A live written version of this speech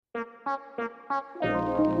Welcome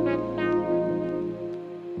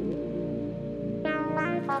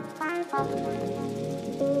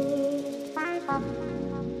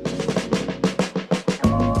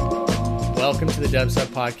to the Dubs Hub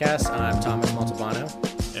Podcast. I'm Thomas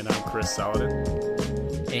Montalbano. And I'm Chris Saladin.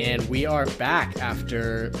 And we are back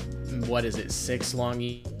after, 6 long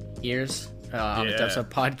years on the Dubs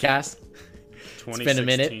Hub Podcast.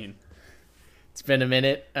 2016. It's been a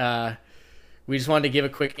minute. We just wanted to give a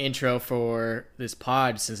quick intro for this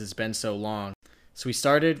pod since it's been so long. So we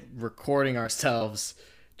started recording ourselves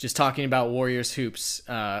just talking about Warriors hoops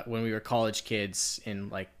when we were college kids in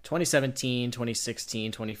like 2017,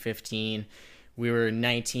 2016, 2015. We were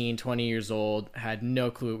 19, 20 years old, had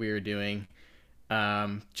no clue what we were doing.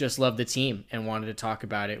 Just loved the team and wanted to talk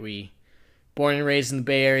about it. We born and raised in the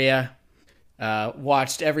Bay Area,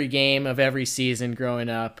 watched every game of every season growing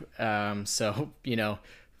up. So,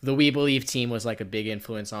 the We Believe team was like a big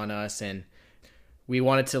influence on us, and we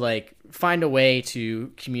wanted to like find a way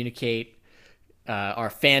to communicate our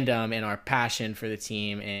fandom and our passion for the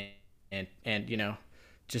team, and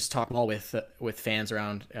just talk ball with fans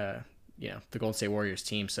around the Golden State Warriors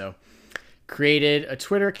team. So created a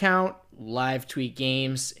Twitter account, live tweet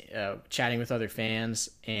games, chatting with other fans,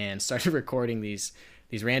 and started recording these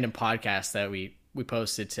random podcasts that we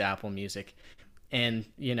posted to Apple Music. And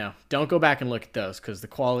don't go back and look at those because the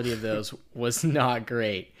quality of those was not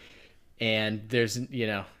great, and there's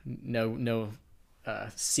no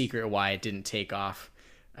secret why it didn't take off.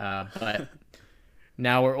 But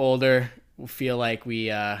now we're older. We feel like we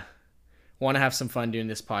want to have some fun doing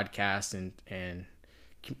this podcast and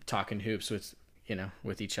talking hoops with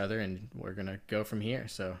each other, and we're gonna go from here.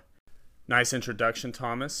 So nice introduction,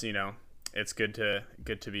 Thomas. It's good to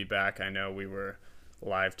be back. I know we were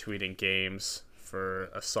live tweeting games for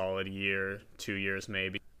a solid year, 2 years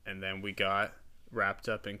maybe, and then we got wrapped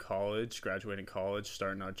up in college, graduating college,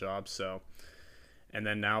 starting our jobs. And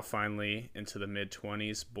then now finally into the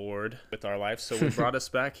mid-20s, bored with our life. So we brought us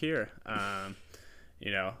back here.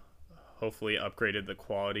 Hopefully upgraded the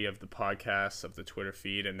quality of the podcast, of the Twitter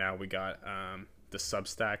feed. And now we got the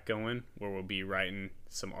Substack going where we'll be writing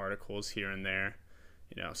some articles here and there.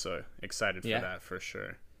 So excited for that for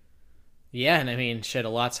sure. Yeah, and a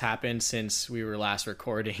lot's happened since we were last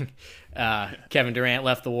recording. Kevin Durant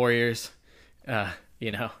left the Warriors.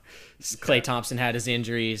 Klay Thompson had his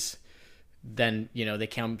injuries. Then, they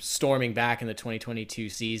come storming back in the 2022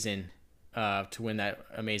 season to win that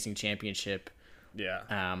amazing championship.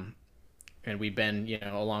 Yeah. And we've been,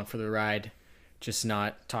 along for the ride, just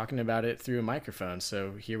not talking about it through a microphone.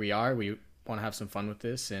 So here we are. We want to have some fun with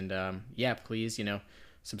this. And, please,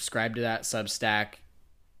 subscribe to that Substack.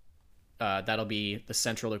 That'll be the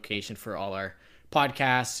central location for all our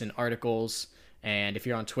podcasts and articles. And if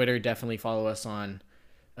you're on Twitter, definitely follow us on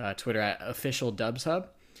Twitter at official Dubs Hub.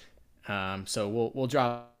 So we'll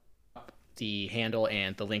drop the handle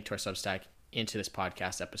and the link to our Substack into this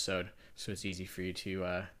podcast episode, so it's easy for you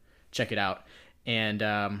to check it out.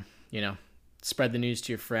 And spread the news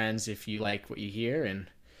to your friends if you like what you hear. And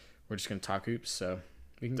we're just gonna talk hoops, so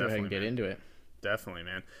we can go ahead and get into it. Definitely,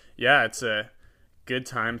 man. Yeah, it's a good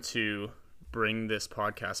time to bring this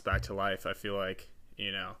podcast back to life. I feel like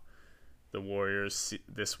the Warriors,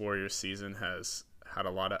 this Warriors season has had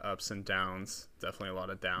a lot of ups and downs, definitely a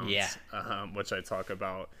lot of downs, which I talk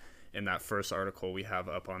about in that first article we have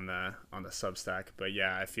up on the Substack. But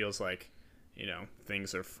yeah, it feels like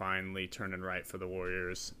things are finally turning right for the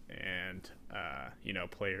Warriors, and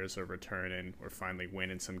players are returning. We're finally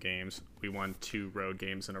winning some games. We won 2 road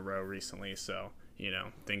games in a row recently, so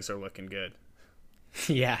things are looking good.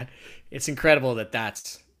 Yeah, it's incredible that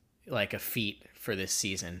that's like a feat for this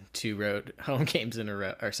season. 2 road games in a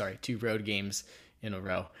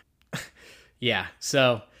row. Yeah,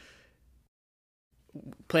 so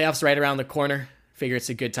playoffs right around the corner. Figure it's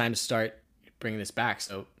a good time to start bringing this back.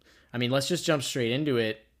 So, let's just jump straight into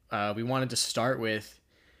it. We wanted to start with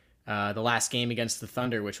the last game against the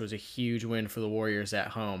Thunder, which was a huge win for the Warriors at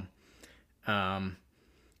home. What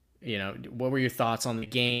were your thoughts on the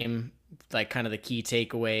game, like kind of the key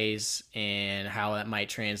takeaways, and how that might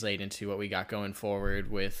translate into what we got going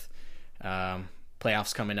forward with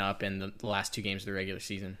playoffs coming up and the last 2 games of the regular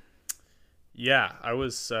season? Yeah, I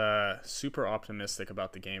was super optimistic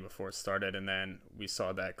about the game before it started, and then we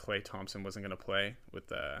saw that Klay Thompson wasn't going to play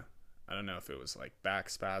with I don't know if it was like back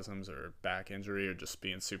spasms or back injury or just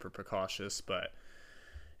being super precautious, but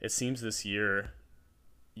it seems this year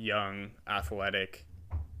young, athletic,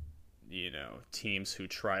 teams who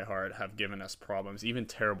try hard have given us problems. Even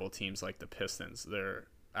terrible teams like the Pistons, they're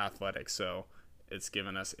athletic, so it's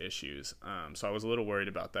given us issues. So I was a little worried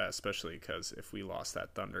about that, especially because if we lost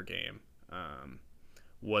that Thunder game,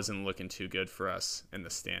 wasn't looking too good for us in the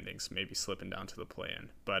standings, maybe slipping down to the play-in.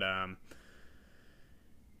 But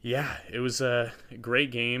yeah, it was a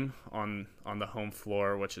great game on the home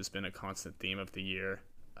floor, which has been a constant theme of the year.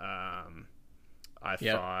 I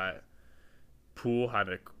thought Poole had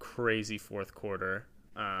a crazy fourth quarter.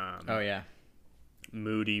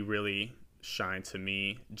 Moody really shined to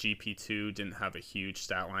me. GP2 didn't have a huge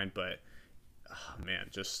stat line, but man,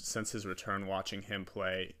 just since his return, watching him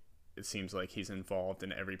play, it seems like he's involved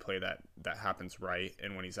in every play that happens right.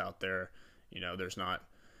 And when he's out there, there's not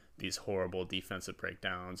these horrible defensive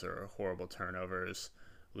breakdowns or horrible turnovers.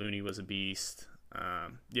 Looney was a beast.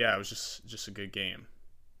 It was just a good game.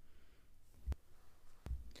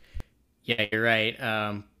 Yeah, you're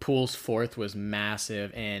right. Poole's fourth was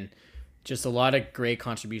massive, and just a lot of great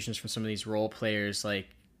contributions from some of these role players, like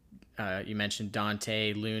you mentioned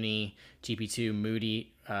Dante, Looney, GP2,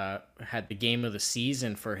 Moody had the game of the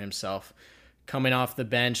season for himself. Coming off the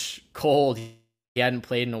bench cold, he hadn't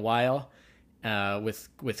played in a while.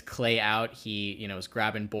 With Clay out, he was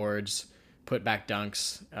grabbing boards, put back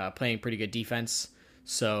dunks, playing pretty good defense.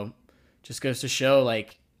 So just goes to show,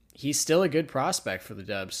 like, he's still a good prospect for the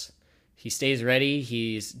Dubs. He stays ready.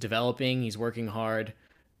 He's developing. He's working hard.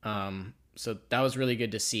 So that was really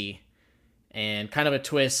good to see. And kind of a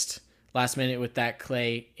twist last minute with that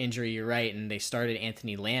Clay injury, you're right, and they started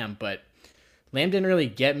Anthony Lamb, but Lamb didn't really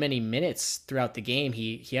get many minutes throughout the game.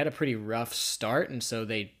 He had a pretty rough start, and so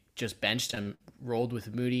they just benched him, rolled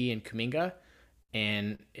with Moody and Kuminga,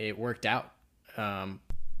 and it worked out.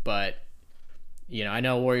 But, I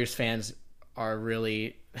know Warriors fans are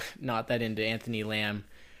really not that into Anthony Lamb,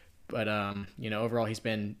 but overall he's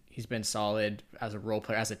been solid as a role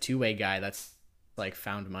player, as a two-way guy that's like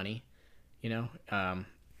found money,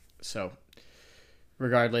 so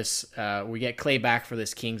regardless, we get Clay back for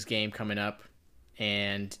this Kings game coming up,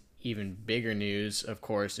 and even bigger news, of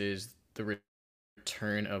course, is the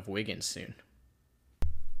return of Wiggins soon.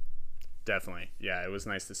 Definitely. Yeah, it was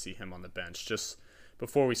nice to see him on the bench. Just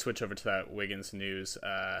before we switch over to that Wiggins news,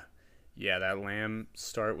 that Lamb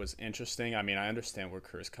start was interesting. I mean, I understand where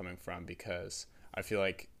Kerr's coming from, because I feel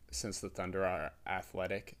like since the Thunder are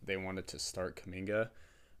athletic, they wanted to start Kuminga,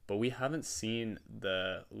 but we haven't seen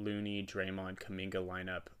the Looney, Draymond, Kuminga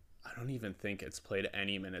lineup. I don't even think it's played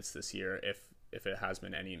any minutes this year. If it has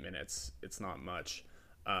been any minutes, it's not much.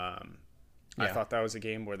 I thought that was a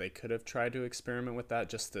game where they could have tried to experiment with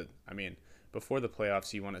that, before the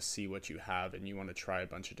playoffs, you want to see what you have, and you want to try a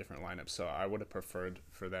bunch of different lineups. So I would have preferred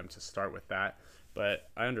for them to start with that. But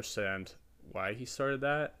I understand why he started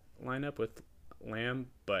that lineup with Lamb,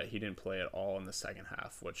 but he didn't play at all in the second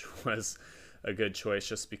half, which was a good choice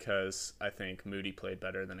just because I think Moody played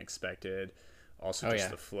better than expected. Also,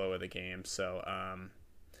 the flow of the game. So,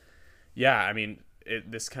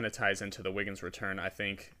 this kind of ties into the Wiggins return. I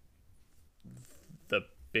think the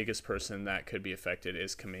biggest person that could be affected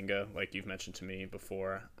is Kuminga, like you've mentioned to me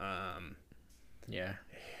before.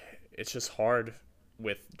 It's just hard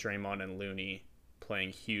with Draymond and Looney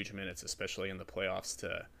playing huge minutes, especially in the playoffs,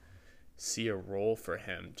 to see a role for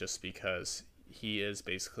him, just because he is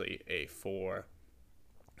basically a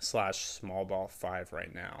 4/small ball 5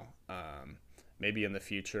 right now. Maybe in the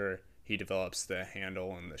future he develops the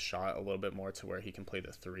handle and the shot a little bit more to where he can play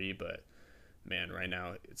the 3, but man, right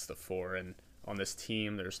now it's the 4, and on this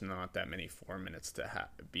team there's not that many 4 minutes to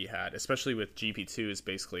be had, especially with GP2 is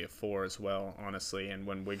basically a 4 as well, honestly, and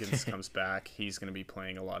when Wiggins comes back, he's going to be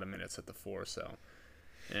playing a lot of minutes at the 4, so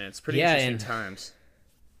and it's pretty interesting times.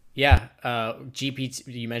 Yeah, GP2,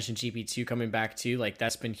 you mentioned GP2 coming back too, like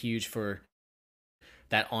that's been huge for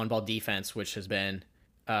that on-ball defense, which has been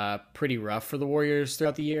pretty rough for the Warriors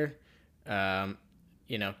throughout the year.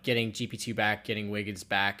 Getting GP2 back, getting Wiggins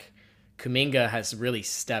back, Kuminga has really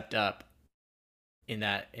stepped up in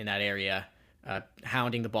that area,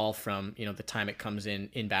 hounding the ball from the time it comes in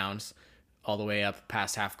inbounds all the way up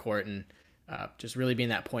past half court, and just really being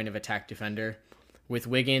that point of attack defender. With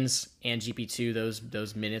Wiggins and GP2,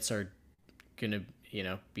 those minutes are gonna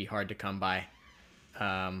be hard to come by.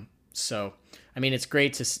 So it's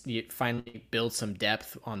great to finally build some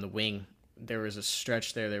depth on the wing. There was a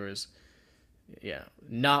stretch there. There was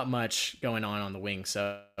not much going on the wing.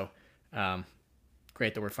 So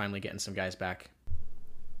great that we're finally getting some guys back.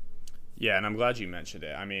 Yeah, and I'm glad you mentioned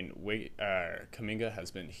it. Kuminga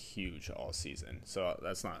has been huge all season, so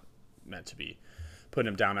that's not meant to be putting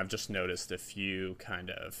him down. I've just noticed a few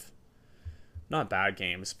kind of not bad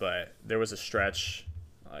games, but there was a stretch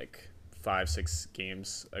like 5-6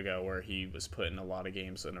 games ago where he was putting a lot of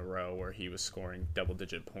games in a row where he was scoring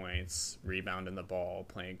double-digit points, rebounding the ball,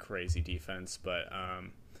 playing crazy defense. But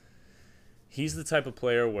he's the type of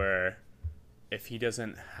player where if he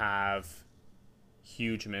doesn't have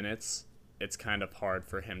huge minutes, it's kind of hard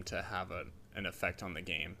for him to have an effect on the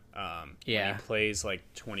game. When he plays like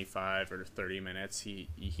 25 or 30 minutes, he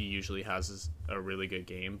usually has a really good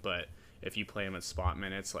game. But if you play him at spot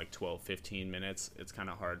minutes, like 12, 15 minutes, it's kind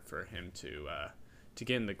of hard for him to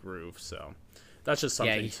get in the groove. So that's just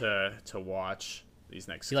something to watch these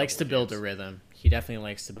next. He likes to build a rhythm. He definitely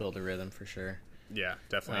likes to build a rhythm for sure. Yeah,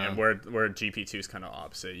 definitely. And where GP2 is kind of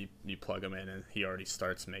opposite. You plug him in and he already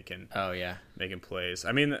starts making plays.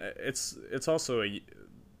 I mean, it's also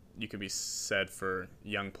you could be said for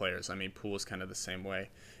young players. I mean, Poole's kind of the same way.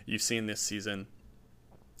 You've seen this season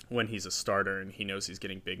when he's a starter and he knows he's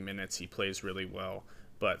getting big minutes, he plays really well.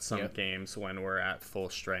 But some games when we're at full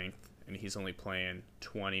strength and he's only playing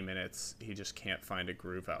 20 minutes, he just can't find a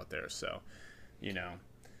groove out there. So,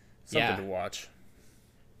 something to watch.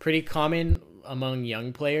 Pretty common among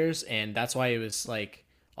young players, and that's why it was like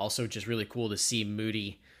also just really cool to see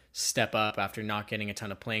Moody step up after not getting a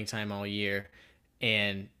ton of playing time all year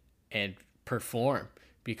and perform,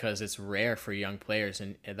 because it's rare for young players,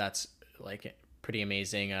 and that's like pretty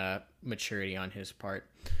amazing maturity on his part.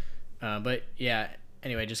 But yeah,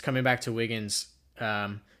 anyway, just coming back to Wiggins.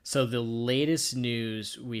 So the latest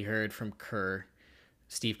news we heard from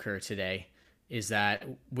Steve Kerr today, is that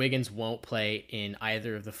Wiggins won't play in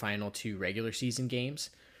either of the final 2 regular season games,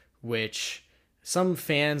 which some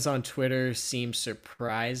fans on Twitter seem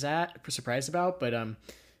surprised about, but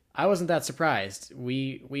I wasn't that surprised.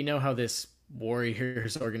 We know how this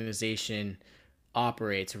Warriors organization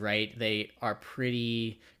operates, right? They are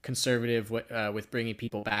pretty conservative with bringing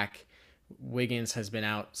people back. Wiggins has been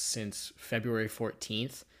out since February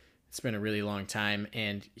 14th. It's been a really long time,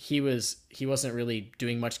 and he wasn't really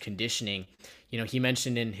doing much conditioning. He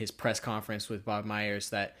mentioned in his press conference with Bob Myers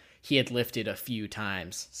that he had lifted a few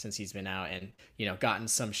times since he's been out and, gotten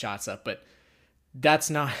some shots up, but that's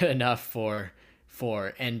not enough for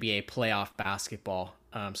NBA playoff basketball.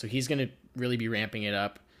 So he's going to really be ramping it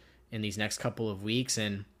up in these next couple of weeks.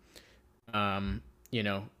 And,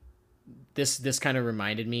 this kind of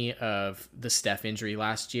reminded me of the Steph injury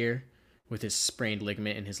last year with his sprained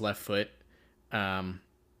ligament in his left foot.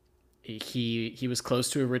 He was close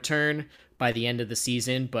to a return by the end of the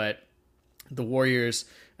season, but the Warriors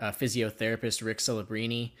physiotherapist Rick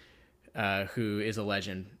Celebrini, who is a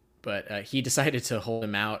legend, but he decided to hold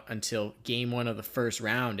him out until game 1 of the first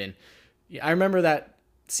round. And I remember that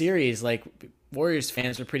series, like, Warriors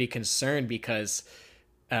fans were pretty concerned because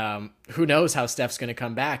who knows how Steph's going to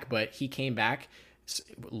come back, but he came back,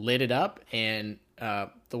 lit it up, and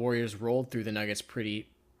the Warriors rolled through the Nuggets pretty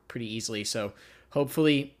easily. So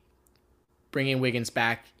hopefully bringing Wiggins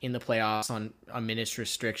back in the playoffs on a minutes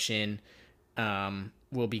restriction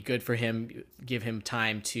will be good for him, give him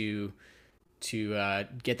time to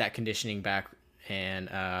get that conditioning back and,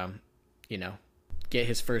 get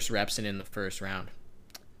his first reps in the first round.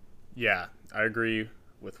 Yeah, I agree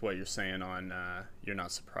with what you're saying on you're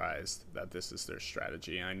not surprised that this is their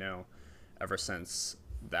strategy. I know ever since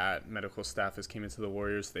that medical staff has came into the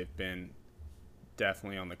Warriors, they've been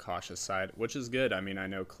definitely on the cautious side, which is good. I mean, I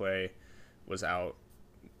know Clay was out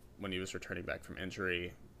when he was returning back from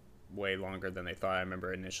injury way longer than they thought. I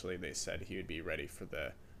remember initially they said he would be ready for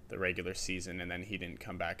the regular season, and then he didn't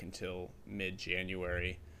come back until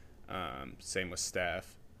mid-January. Same with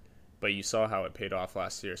Steph. But you saw how it paid off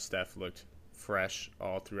last year. Steph looked fresh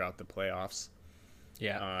all throughout the playoffs.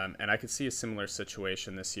 Yeah. And I could see a similar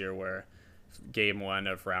situation this year where game 1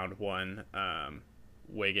 of round 1,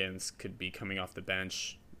 Wiggins could be coming off the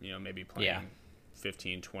bench, maybe playing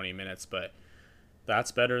 15, 20 minutes, but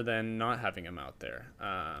that's better than not having him out there.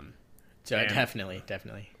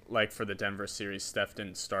 Definitely. Like for the Denver series, Steph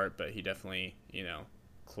didn't start, but he definitely,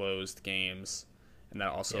 closed games, and that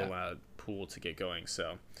also allowed Poole to get going.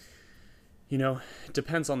 So, it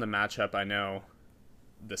depends on the matchup. I know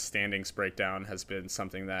the standings breakdown has been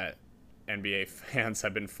something that NBA fans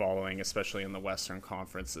have been following, especially in the Western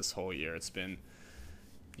Conference this whole year. It's been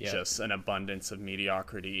just an abundance of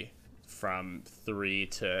mediocrity from 3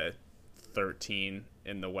 to 13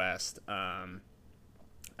 in the West.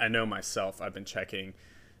 I know myself, I've been checking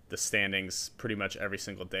the standings pretty much every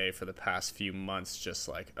single day for the past few months, just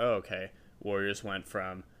like, oh, okay, Warriors went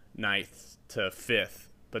from 9th to 5th,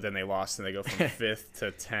 but then they lost and they go from 5th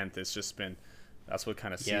to 10th. It's just been, that's what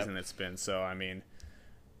kind of season it's been. So, I mean,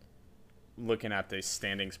 looking at the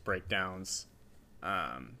standings breakdowns,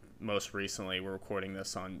 most recently, we're recording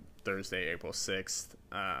this on Thursday, April 6th.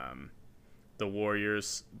 the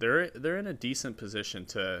Warriors, they're in a decent position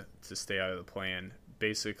to stay out of the play-in.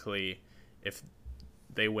 Basically, if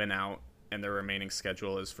they win out and their remaining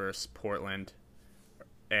schedule is versus Portland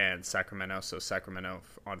and Sacramento, so Sacramento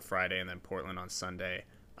on Friday and then Portland on Sunday,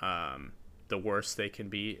 the worst they can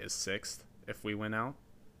be is 6th if we win out.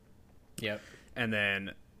 Yep. And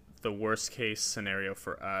then the worst case scenario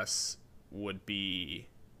for us would be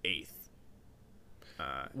 8th.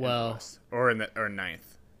 Or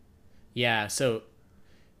 9th. Yeah, so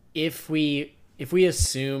if we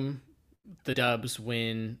assume the Dubs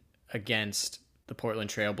win against the Portland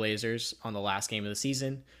Trailblazers on the last game of the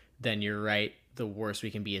season, then you're right. The worst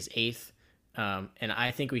we can be is 8th. And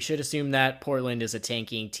I think we should assume that Portland is a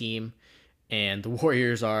tanking team and the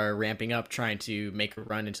Warriors are ramping up, trying to make a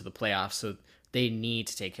run into the playoffs. So they need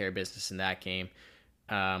to take care of business in that game.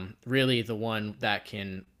 Really, the one that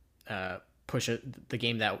can the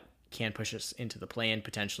game that can push us into the play-in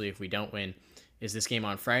potentially if we don't win is this game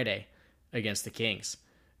on Friday against the Kings.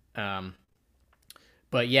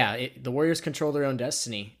 But yeah, the Warriors control their own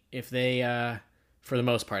destiny. If they, for the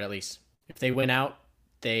most part at least, if they win out,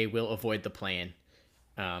 they will avoid the play-in.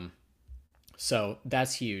 So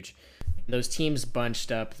that's huge. Those teams bunched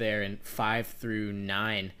up there in 5 through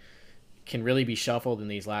 9 can really be shuffled in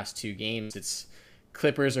these last 2 games. It's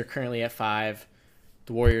Clippers are currently at 5.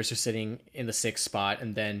 The Warriors are sitting in the 6th spot.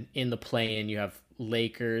 And then in the play-in, you have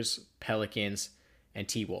Lakers, Pelicans, and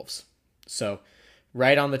T-Wolves. So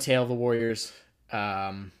right on the tail of the Warriors.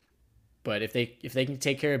 But if they can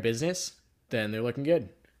take care of business, then they're looking good.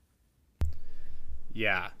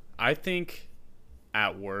 Yeah, I think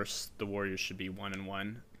at worst the Warriors should be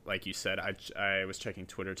 1-1. Like you said, I was checking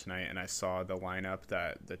Twitter tonight and I saw the lineup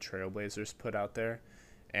that the Trailblazers put out there.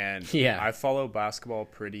 And yeah, I follow basketball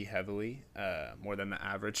pretty heavily, more than the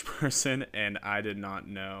average person, and I did not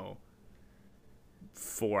know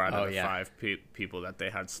 4 out of the 5 people that they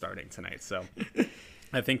had starting tonight. So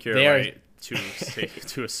I think you're right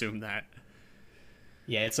to assume that.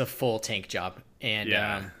 Yeah, it's a full tank job.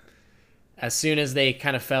 And as soon as they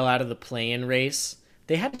kind of fell out of the play-in race,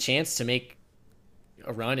 they had a chance to make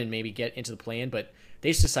a run and maybe get into the play-in, but they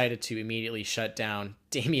just decided to immediately shut down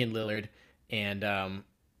Damian Lillard. And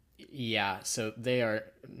so they are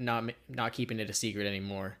not keeping it a secret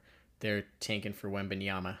anymore. They're tanking for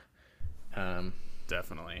Wembanyama.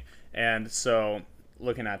 Definitely. And so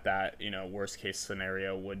looking at that, worst case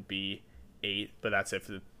scenario would be 8, but that's if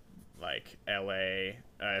LA,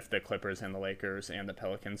 if the Clippers and the Lakers and the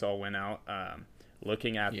Pelicans all win out.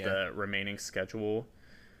 Looking at the remaining schedule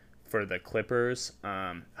for the Clippers,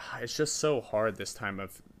 it's just so hard this time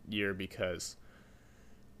of year because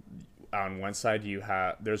on one side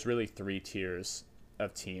there's really 3 tiers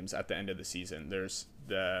of teams at the end of the season. There's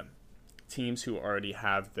the teams who already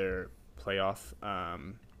have their playoff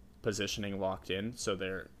positioning locked in, so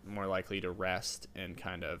they're more likely to rest and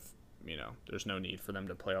kind of, there's no need for them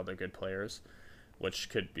to play all their good players, which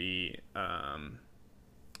could be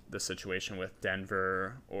the situation with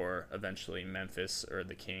Denver or eventually Memphis or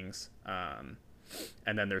the Kings.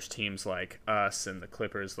 And then there's teams like us and the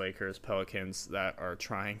Clippers, Lakers, Pelicans that are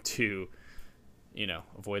trying to,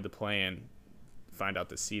 avoid the play and find out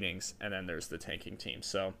the seedings. And then there's the tanking team.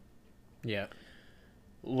 So, yeah.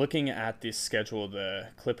 Looking at the schedule, the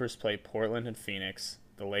Clippers play Portland and Phoenix.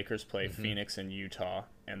 The Lakers play Phoenix and Utah.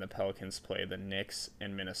 And the Pelicans play the Knicks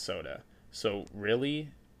and Minnesota. So really,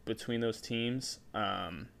 between those teams,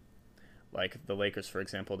 like the Lakers, for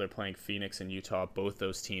example, they're playing Phoenix and Utah. Both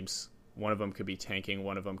those teams, one of them could be tanking,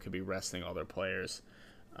 one of them could be resting all their players.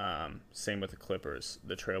 Same with the Clippers.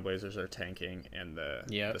 The Trailblazers are tanking, and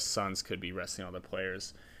the Suns could be resting all their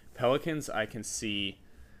players. Pelicans, I can see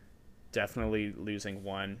definitely losing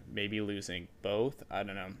one, maybe losing both. I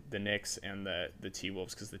don't know, the Knicks and the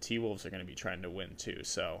T-Wolves, because the T-Wolves are going to be trying to win too.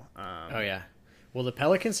 So, well, the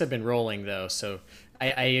Pelicans have been rolling though, so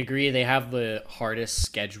I agree they have the hardest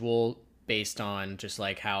schedule based on just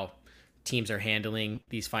like how teams are handling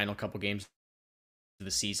these final couple games of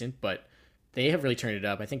the season, but they have really turned it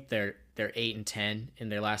up. I think they're 8-10 in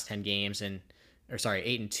their last 10 games,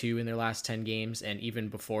 8-2 in their last 10 games, and even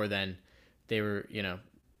before then, they were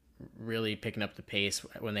really picking up the pace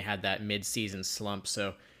when they had that mid-season slump.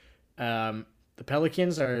 So the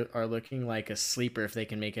Pelicans are looking like a sleeper if they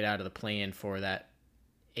can make it out of the play-in for that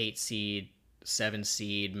 8 seed, 7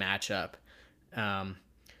 seed matchup.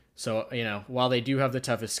 So, while they do have the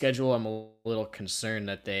toughest schedule, I'm a little concerned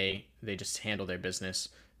that they just handle their business.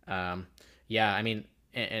 And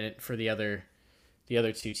for the other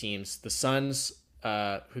 2 teams, the Suns,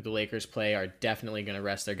 who the Lakers play, are definitely going to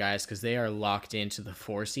rest their guys because they are locked into the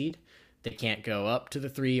 4 seed. They can't go up to the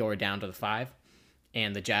 3 or down to the 5.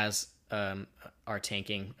 And the Jazz are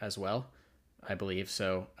tanking as well, I believe.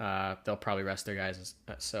 So they'll probably rest their guys.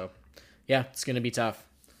 So yeah, it's going to be tough.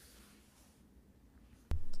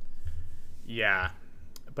 Yeah,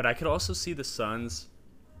 but I could also see the Suns.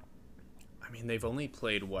 I mean, they've only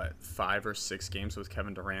played, 5 or 6 games with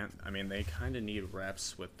Kevin Durant. I mean, they kind of need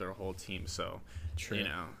reps with their whole team. So, True.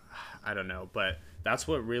 I don't know. But that's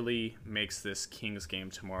what really makes this Kings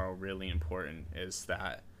game tomorrow really important is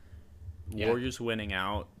that Warriors winning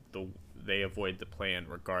out, they avoid the play-in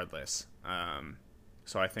regardless.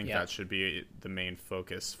 So I think that should be the main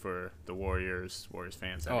focus for the Warriors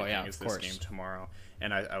fans. Is this game tomorrow.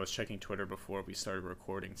 And I was checking Twitter before we started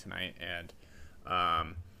recording tonight, and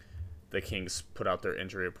the Kings put out their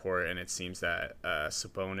injury report, and it seems that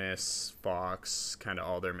Sabonis, Fox, kind of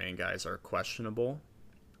all their main guys are questionable.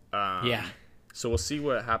 So we'll see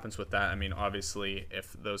what happens with that. I mean, obviously,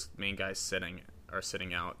 if those main guys are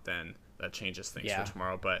sitting out, then that changes things for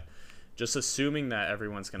tomorrow. But just assuming that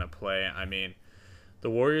everyone's going to play, I mean, the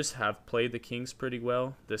Warriors have played the Kings pretty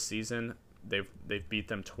well this season. They've beat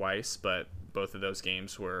them twice, but both of those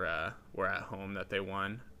games were at home that they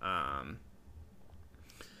won.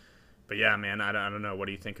 But yeah, man, I don't know. What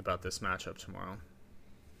do you think about this matchup tomorrow?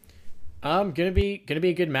 Gonna be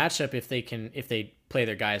a good matchup if they play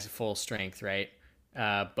their guys at full strength, right?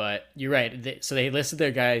 But you're right. So they listed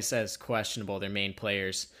their guys as questionable, their main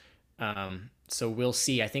players. So we'll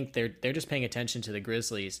see. I think they're just paying attention to the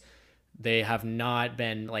Grizzlies. They have not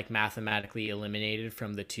been like mathematically eliminated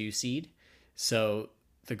from the 2 seed. So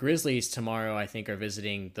the Grizzlies tomorrow, I think, are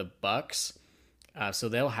visiting the Bucks. So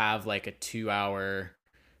they'll have like a 2-hour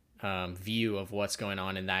view of what's going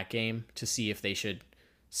on in that game to see if they should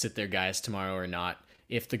sit their guys tomorrow or not.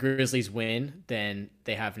 If the Grizzlies win, then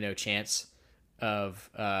they have no chance of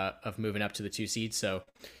moving up to the 2 seed. So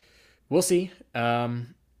we'll see. I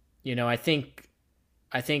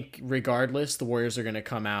think regardless, the Warriors are going to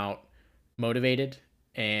come out motivated,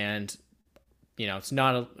 and it's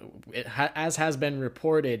not as has been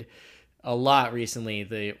reported a lot recently.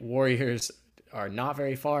 The Warriors are not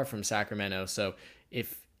very far from Sacramento, so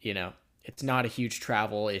if it's not a huge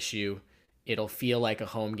travel issue, it'll feel like a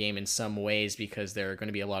home game in some ways because there are going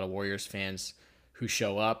to be a lot of Warriors fans who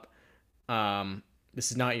show up. This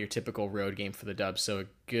is not your typical road game for the Dubs, so a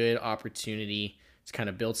good opportunity to kind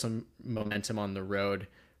of build some momentum on the road,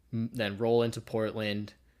 then roll into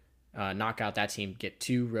Portland, knock out that team, get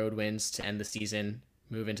 2 road wins to end the season,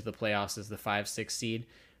 move into the playoffs as the 5-6 seed.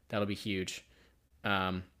 That'll be huge.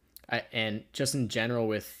 And just in general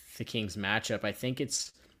with the Kings matchup, I think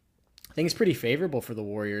it's pretty favorable for the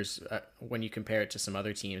Warriors when you compare it to some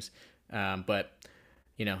other teams. But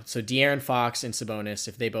so De'Aaron Fox and Sabonis,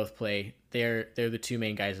 if they both play, they're the 2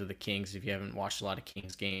 main guys of the Kings. If you haven't watched a lot of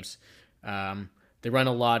Kings games, they run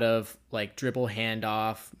a lot of like dribble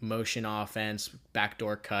handoff, motion offense,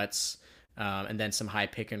 backdoor cuts, and then some high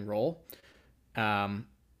pick and roll.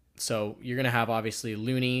 So you're gonna have obviously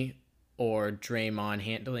Looney or Draymond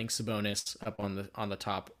handling Sabonis up on the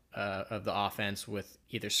top of the offense with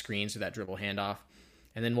either screens or that dribble handoff,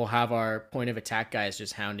 and then we'll have our point of attack guys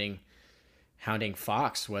just hounding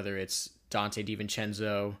Fox, whether it's Dante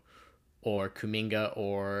DiVincenzo or Kuminga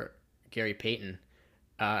or Gary Payton.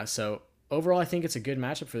 So overall, I think it's a good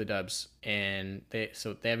matchup for the Dubs, and they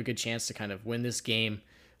have a good chance to kind of win this game,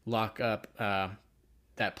 lock up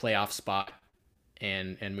that playoff spot,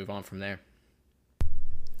 and move on from there.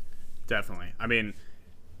 Definitely. I mean,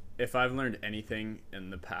 if I've learned anything in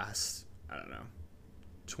the past,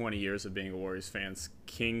 20 years of being a Warriors fan,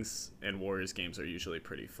 Kings and Warriors games are usually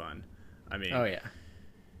pretty fun. I mean, oh yeah,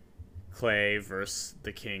 Clay versus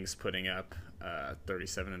the Kings putting up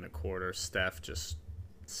 37 and a quarter. Steph just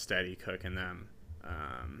steady cooking them.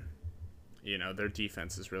 Their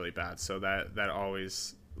defense is really bad, so that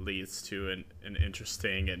always leads to an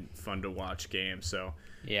interesting and fun to watch game. So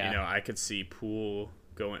I could see Poole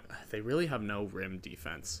going. They really have no rim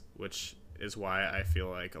defense, which is why I feel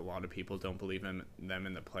like a lot of people don't believe in them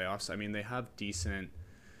in the playoffs. I mean, they have decent,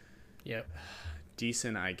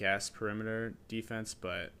 I guess, perimeter defense,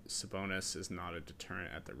 but Sabonis is not a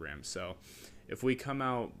deterrent at the rim. So if we come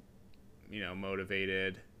out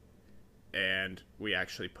motivated, and we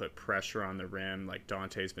actually put pressure on the rim like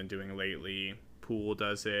Dante's been doing lately, Poole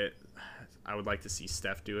does it. I would like to see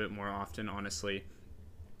Steph do it more often, honestly.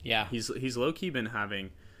 Yeah. He's low-key been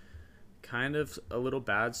having kind of a little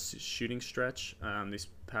bad shooting stretch these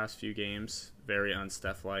past few games. Very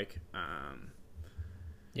un-Steph-like.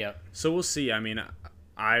 So we'll see. I mean,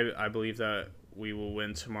 I believe that we will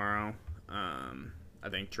win tomorrow. I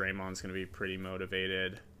think Draymond's going to be pretty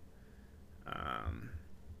motivated.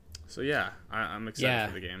 So yeah, I'm excited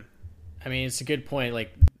for the game. I mean, it's a good point.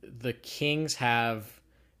 Like the Kings have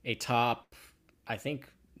a top, I think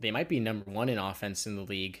they might be number one in offense in the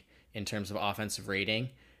league in terms of offensive rating.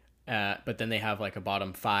 But then they have like a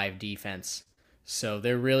bottom five defense. So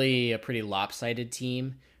they're really a pretty lopsided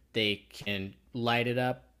team. They can light it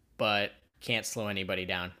up, but can't slow anybody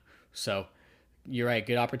down. So you're right.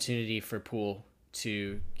 Good opportunity for Poole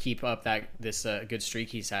to keep up this good streak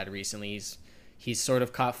he's had recently. He's sort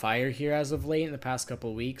of caught fire here as of late in the past couple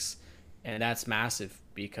of weeks, and that's massive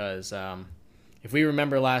because if we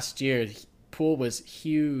remember last year, Poole was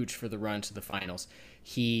huge for the run to the finals.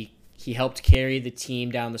 He helped carry the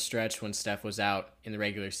team down the stretch when Steph was out in the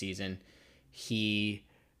regular season. He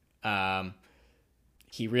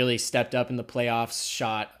really stepped up in the playoffs,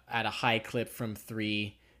 shot at a high clip from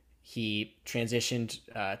three. He transitioned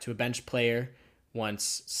to a bench player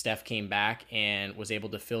once Steph came back and was able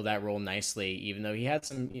to fill that role nicely, even though he had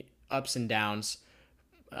some ups and downs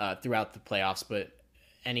throughout the playoffs, but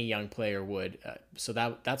any young player would. So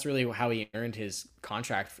that's really how he earned his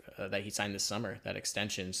contract that he signed this summer, that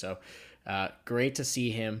extension. So great to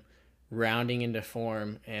see him rounding into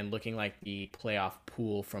form and looking like the playoff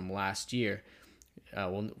Poole from last year.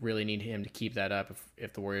 We'll really need him to keep that up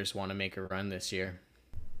if the Warriors want to make a run this year.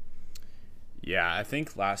 Yeah, I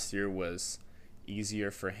think last year was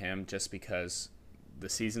easier for him just because the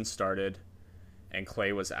season started and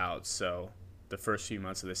Clay was out. So the first few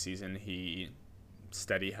months of the season, he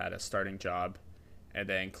had a starting job. And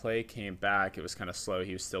then Clay came back. It was kind of slow.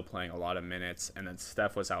 He was still playing a lot of minutes. And then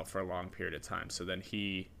Steph was out for a long period of time. So then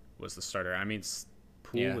he was the starter. I mean,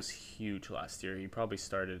 Poole was huge last year. He probably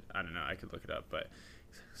started, I don't know, I could look it up, but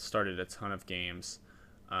started a ton of games.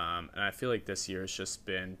 And I feel like this year has just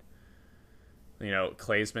been,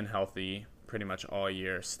 Clay's been healthy pretty much all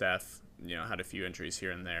year. Steph, had a few injuries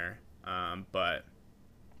here and there. But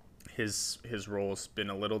his role's been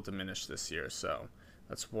a little diminished this year. So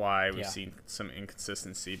that's why we've seen some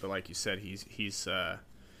inconsistency. But like you said, he's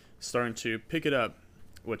starting to pick it up,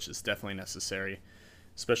 which is definitely necessary,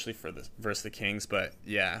 especially versus the Kings. But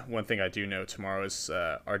yeah, one thing I do know tomorrow is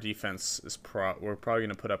our defense is we're probably going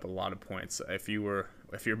to put up a lot of points. If you're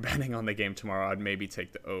betting on the game tomorrow, I'd maybe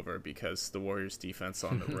take the over because the Warriors defense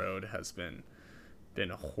on the road has been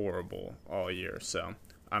horrible all year. So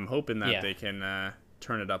I'm hoping that they can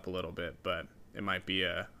turn it up a little bit, but it might be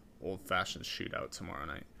a old-fashioned shootout tomorrow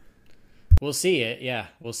night. We'll see it. Yeah,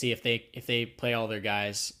 we'll see if they play all their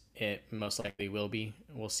guys. It most likely will be.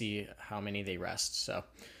 We'll see how many they rest. So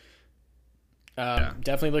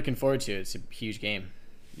definitely looking forward to it. It's a huge game.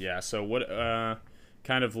 Yeah. So what?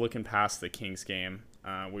 Kind of looking past the Kings game,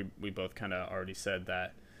 we both kind of already said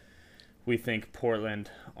that we think Portland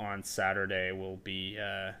on Saturday will be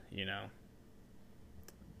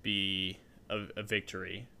be a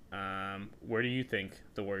victory. Where do you think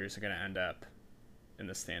the Warriors are going to end up in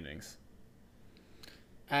the standings?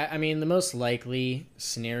 I mean, the most likely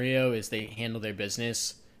scenario is they handle their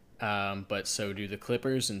business, but so do the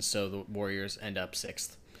Clippers, and so the Warriors end up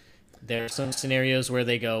sixth. There are some scenarios where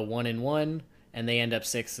they go 1-1, and they end up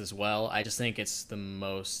sixth as well. I just think it's the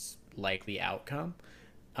most likely outcome.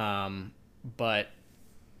 But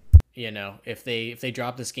if they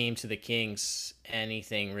drop this game to the Kings,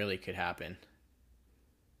 anything really could happen.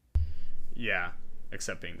 Yeah,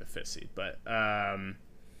 except being the fifth seed, but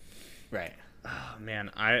right. Oh,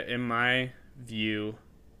 man, in my view,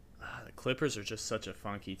 the Clippers are just such a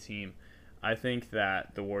funky team. I think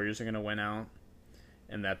that the Warriors are going to win out,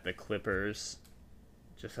 and that the Clippers,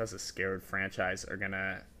 just as a scared franchise, are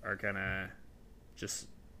gonna just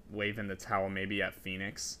wave in the towel maybe at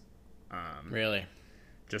Phoenix. Really?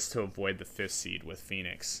 Just to avoid the fifth seed with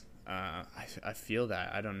Phoenix. I feel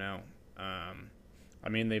that. I don't know. I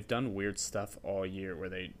mean, they've done weird stuff all year where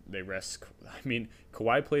they rest. I mean,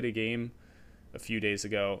 Kawhi played a game a few days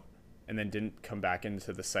ago and then didn't come back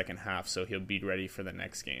into the second half, so he'll be ready for the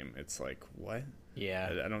next game. It's like, what?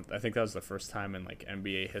 Yeah. I think that was the first time in like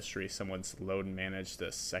NBA history someone's load managed the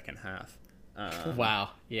second half.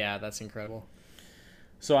 Wow. Yeah, that's incredible.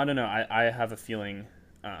 So I don't know. I have a feeling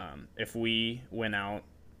if we win out,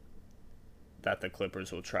 that the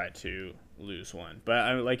Clippers will try to lose one.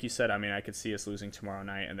 But like you said, I mean, I could see us losing tomorrow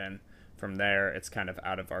night, and then from there, it's kind of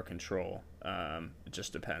out of our control. It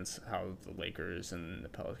just depends how the Lakers and the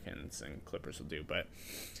Pelicans and Clippers will do. But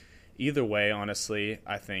either way, honestly,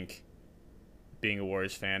 I think being a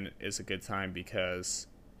Warriors fan is a good time because,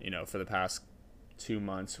 for the past 2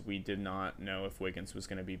 months, we did not know if Wiggins was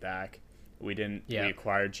going to be back. We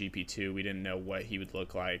acquired GP2. We didn't know what he would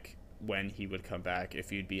look like, when he would come back,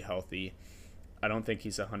 if he'd be healthy. I don't think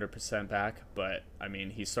he's 100% back, but, I mean,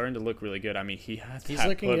 he's starting to look really good. I mean, he had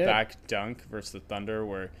that put-back dunk versus the Thunder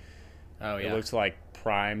where Oh It yeah. looked like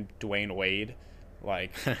prime Dwayne Wade,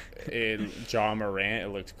 like John Morant. It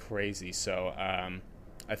looked crazy. So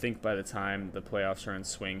I think by the time the playoffs are in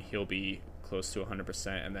swing, he'll be close to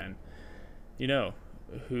 100%, and then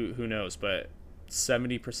who knows? But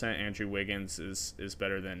 70% Andrew Wiggins is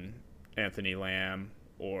better than Anthony Lamb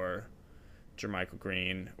or Jermichael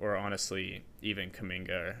Green, or honestly even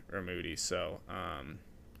Kuminga or Moody. So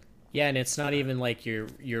Yeah, and it's not even like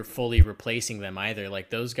you're fully replacing them either. Like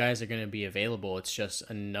those guys are going to be available. It's just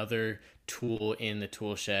another tool in the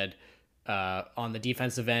tool shed. On the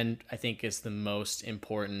defensive end, I think is the most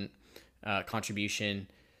important contribution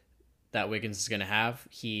that Wiggins is going to have.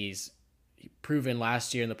 He's proven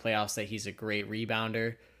last year in the playoffs that he's a great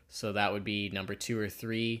rebounder, so that would be number 2 or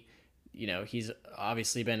 3. He's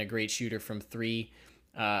obviously been a great shooter from 3.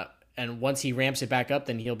 And once he ramps it back up,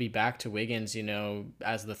 then he'll be back to Wiggins,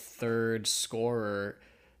 as the third scorer,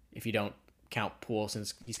 if you don't count Poole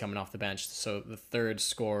since he's coming off the bench. So the third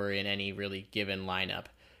scorer in any really given lineup.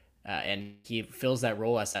 And he fills that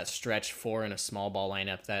role as that stretch 4 in a small ball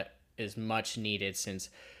lineup that is much needed, since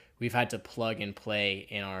we've had to plug and play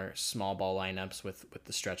in our small ball lineups with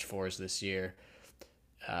the stretch 4s this year.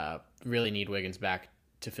 Really need Wiggins back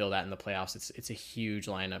to fill that in the playoffs. It's a huge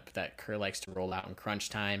lineup that Kerr likes to roll out in crunch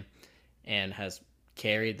time, and has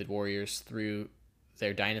carried the Warriors through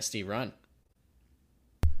their dynasty run.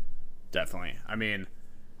 Definitely. I mean,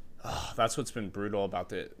 that's what's been brutal about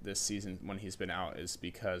this season when he's been out, is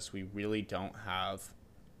because we really don't have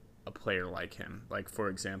a player like him. Like, for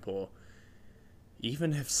example,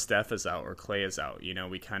 even if Steph is out or Clay is out,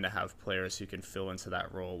 we kind of have players who can fill into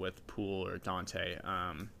that role with Poole or Dante.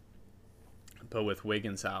 But with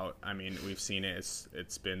Wiggins out, I mean, we've seen it.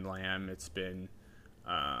 It's been Lamb, it's been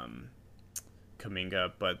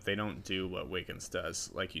Kuminga, but they don't do what Wiggins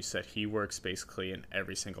does. Like you said, he works basically in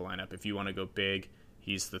every single lineup. If you want to go big,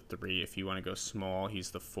 he's the 3. If you want to go small,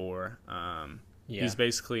 he's the 4. He's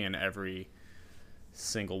basically in every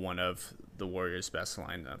single one of the Warriors' best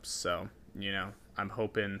lineups. So, I'm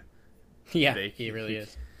hoping. Yeah, he really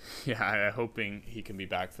is. Yeah, I'm hoping he can be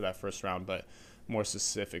back for that first round. But more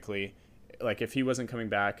specifically, like if he wasn't coming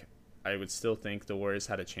back, I would still think the Warriors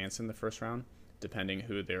had a chance in the first round, depending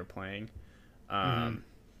who they were playing.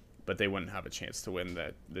 But they wouldn't have a chance to win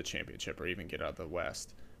the championship or even get out of the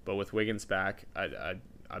West. But with Wiggins back,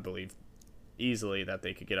 I believe easily that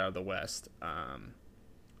they could get out of the West. I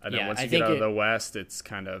know once you get out of the West, it's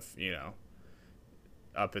kind of,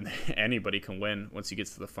 up and anybody can win once you get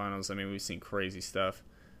to the finals. I mean, we've seen crazy stuff.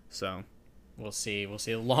 So we'll see. We'll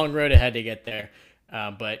see a long road ahead to get there.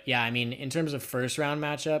 But yeah, I mean, in terms of first round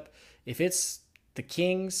matchup, if it's the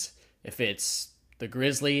Kings, if it's the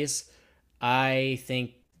Grizzlies, I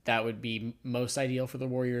think that would be most ideal for the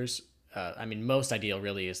Warriors. Most ideal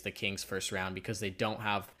really is the Kings first round, because they don't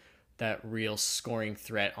have that real scoring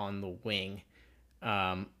threat on the wing.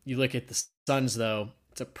 You look at the Suns, though,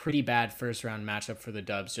 it's a pretty bad first round matchup for the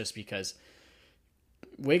Dubs, just because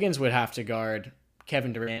Wiggins would have to guard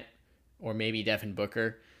Kevin Durant or maybe Devin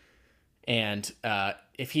Booker. And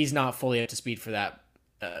if he's not fully up to speed for that,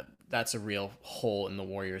 that's a real hole in the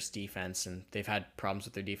Warriors' defense, and they've had problems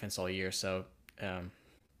with their defense all year. So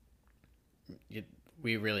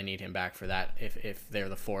we really need him back for that. If they're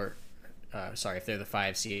the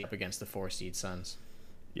 5 seed up against the 4 seed Suns.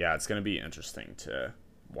 Yeah, it's going to be interesting to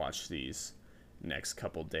watch these next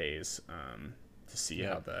couple days to see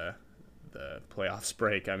how the playoffs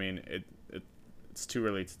break. I mean, it's too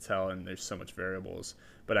early to tell, and there's so much variables.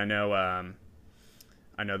 But I know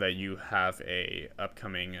that you have a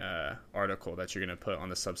upcoming article that you're going to put on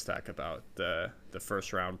the Substack about the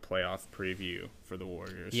first round playoff preview for the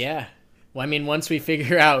Warriors. Yeah. Well, I mean, once we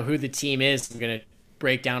figure out who the team is, I'm going to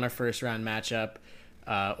break down our first round matchup,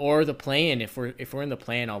 or the play-in. If we're in the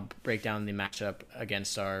play-in, I'll break down the matchup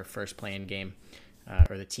against our first play-in game,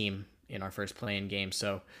 or the team in our first play-in game.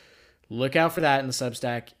 So look out for that in the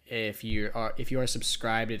Substack. If you are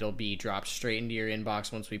subscribed, it'll be dropped straight into your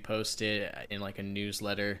inbox once we post it in like a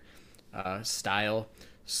newsletter style.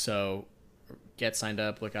 So get signed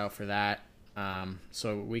up. Look out for that.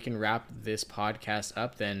 So we can wrap this podcast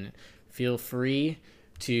up. Then feel free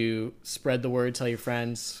to spread the word, tell your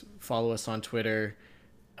friends, follow us on Twitter,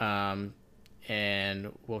 and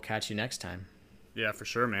we'll catch you next time. Yeah, for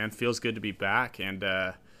sure, man. Feels good to be back, and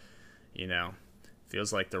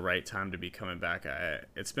feels like the right time to be coming back.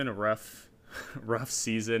 It's been a rough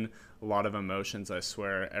season, a lot of emotions. I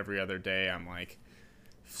swear, every other day I'm like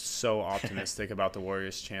so optimistic about the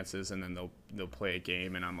Warriors' chances, and then they'll play a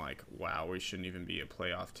game, and I'm like, wow, we shouldn't even be a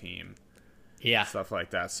playoff team. Yeah, stuff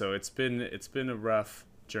like that. So it's been a rough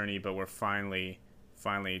journey, but we're finally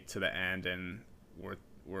to the end, and we're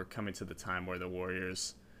we're coming to the time where the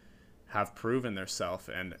Warriors have proven themselves,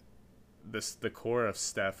 and the core of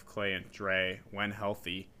Steph, Clay, and Dre, when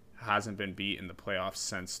healthy, hasn't been beat in the playoffs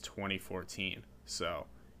since 2014. So,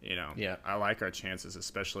 I like our chances,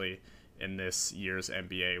 especially in this year's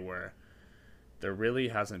NBA, where there really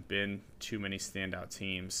hasn't been too many standout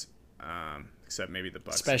teams, except maybe the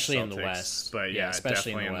Bucks, especially and Celtics. In the West. But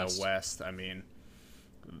definitely in the West. I mean,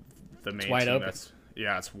 the main wide team open.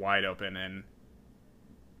 It's wide open, and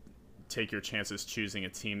take your chances choosing a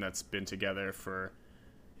team that's been together for,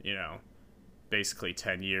 basically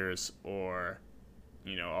 10 years, or,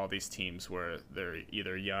 all these teams where they're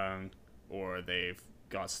either young or they've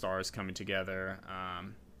got stars coming together,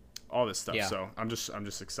 all this stuff. Yeah. So I'm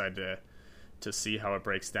just excited to see how it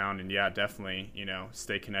breaks down, and definitely,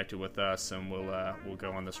 stay connected with us, and we'll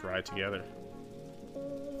go on this ride together.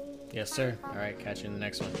 Yes, sir. All right, catch you in the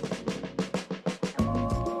next one.